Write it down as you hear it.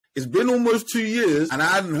It's been almost 2 years and I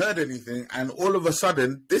hadn't heard anything, and all of a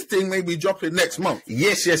sudden, this thing may be dropping next month.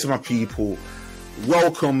 Yes, my people.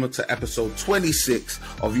 Welcome to episode 26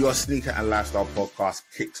 of your sneaker and lifestyle podcast,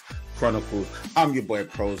 Chronicles. I'm your boy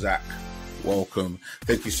PROZECH. Welcome.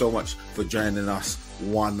 Thank you so much for joining us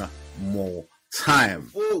one more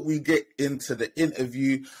time. Before we get into the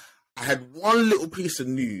interview, I had one little piece of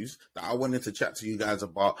news that I wanted to chat to you guys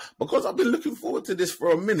about because I've been looking forward to this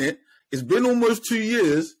for a minute. It's been almost 2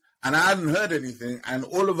 years and I hadn't heard anything, and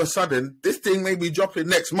all of a sudden, this thing may be dropping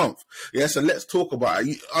next month. Yeah, so let's talk about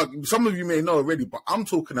it. Some of you may know already, but I'm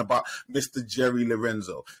talking about Mr. Jerry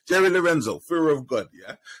Lorenzo. Jerry Lorenzo, Fear of God,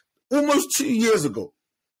 yeah? Almost 2 years ago,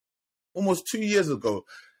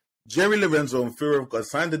 Jerry Lorenzo and Fear of God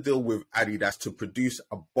signed a deal with Adidas to produce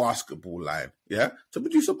a basketball line, yeah?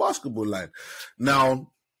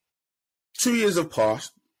 Now, 2 years have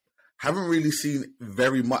passed, haven't really seen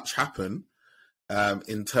very much happen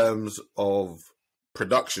in terms of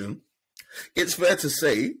production. It's fair to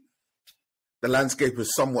say the landscape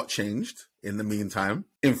has somewhat changed in the meantime.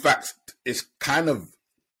 In fact, it's kind of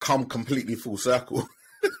come completely full circle.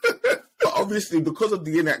 But obviously, because of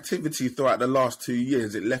the inactivity throughout the last 2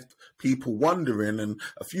 years, it left people wondering, and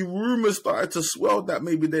a few rumors started to swell that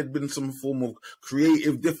maybe there'd been some form of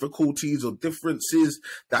creative difficulties or differences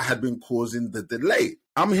that had been causing the delay.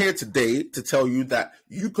 I'm here today to tell you that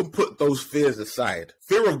you can put those fears aside.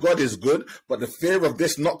 Fear of God is good, but the fear of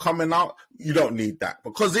this not coming out, you don't need that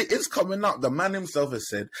because it is coming out. The man himself has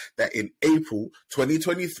said that in April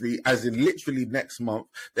 2023, as in literally next month,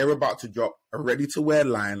 they're about to drop a ready-to-wear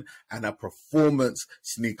line and a performance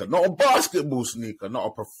sneaker. Not a basketball sneaker, not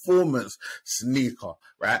a performance sneaker,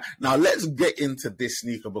 right? Now, let's get into this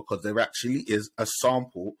sneaker because there actually is a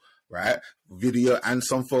sample, right? Video and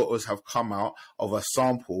some photos have come out of a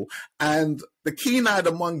sample, and the keen-eyed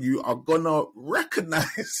among you are gonna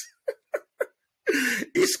recognize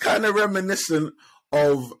it's kind of reminiscent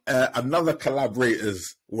of another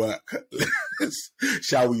collaborator's work,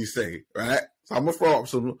 shall we say, right? So I'm gonna throw up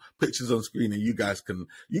some pictures on screen, and you guys can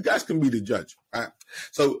be the judge, right?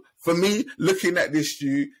 So for me, looking at this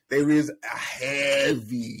shoe, there is a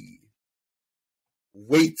heavy,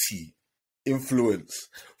 weighty influence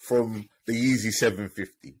from the Yeezy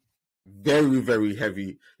 750. Very, very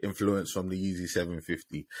heavy influence from the Yeezy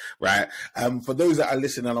 750, right? For those that are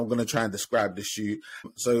listening, I'm going to try and describe the shoe.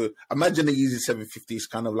 So imagine the Yeezy 750 is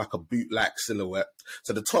kind of like a boot-like silhouette.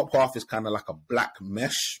 So the top half is kind of like a black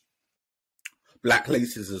mesh, black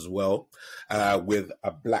laces as well, with a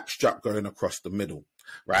black strap going across the middle,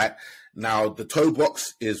 right? Now, the toe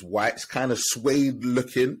box is white. It's kind of suede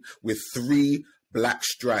looking with 3 black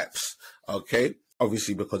stripes, okay?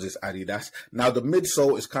 Obviously because it's Adidas. Now the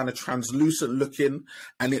midsole is kind of translucent looking,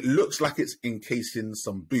 and it looks like it's encasing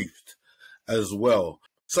some boost as well.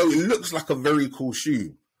 So it looks like a very cool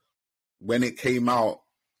shoe when it came out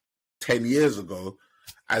 10 years ago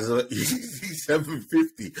as a Yeezy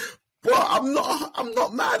 750. But I'm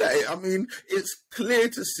not mad at it. I mean, it's clear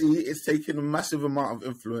to see it's taken a massive amount of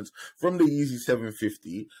influence from the Yeezy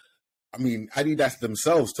 750. I mean, Adidas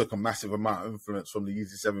themselves took a massive amount of influence from the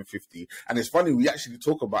Yeezy 750. And it's funny, we actually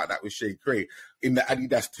talk about that with Shay Cray in the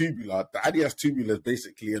Adidas Tubular. The Adidas Tubular is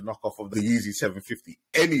basically a knockoff of the Yeezy 750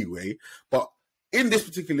 anyway. But in this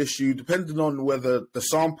particular shoe, depending on whether the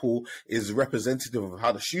sample is representative of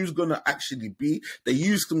how the shoe's going to actually be, they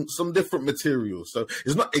use some different materials. So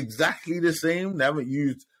it's not exactly the same. They haven't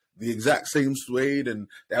used the exact same suede, and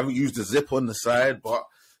they haven't used the zip on the side, but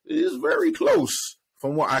it is very close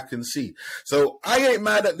from what I can see. So I ain't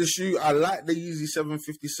mad at the shoe. I like the Yeezy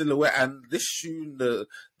 750 silhouette, and this shoe, the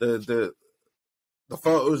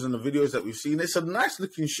photos and the videos that we've seen, it's a nice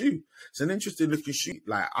looking shoe. It's an interesting looking shoe.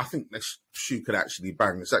 Like, I think this shoe could actually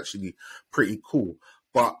bang. It's actually pretty cool.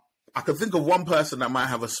 But I can think of one person that might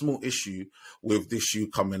have a small issue with this shoe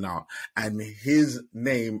coming out, and his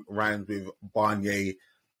name rhymes with Barnier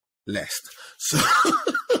Lest. So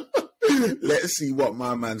let's see what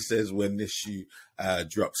my man says when this shoe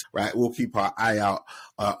drops, right? We'll keep our eye out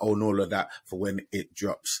on all of that for when it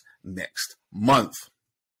drops next month.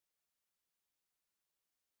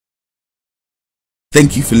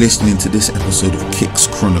 Thank you for listening to this episode of Kicks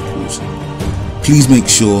Chronicles. Please make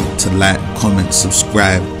sure to like, comment,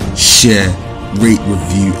 subscribe, share, rate,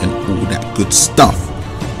 review, and all that good stuff.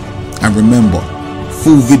 And remember,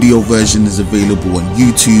 full video version is available on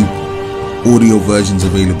YouTube, audio versions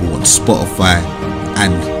available on Spotify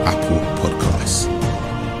and Apple Podcasts.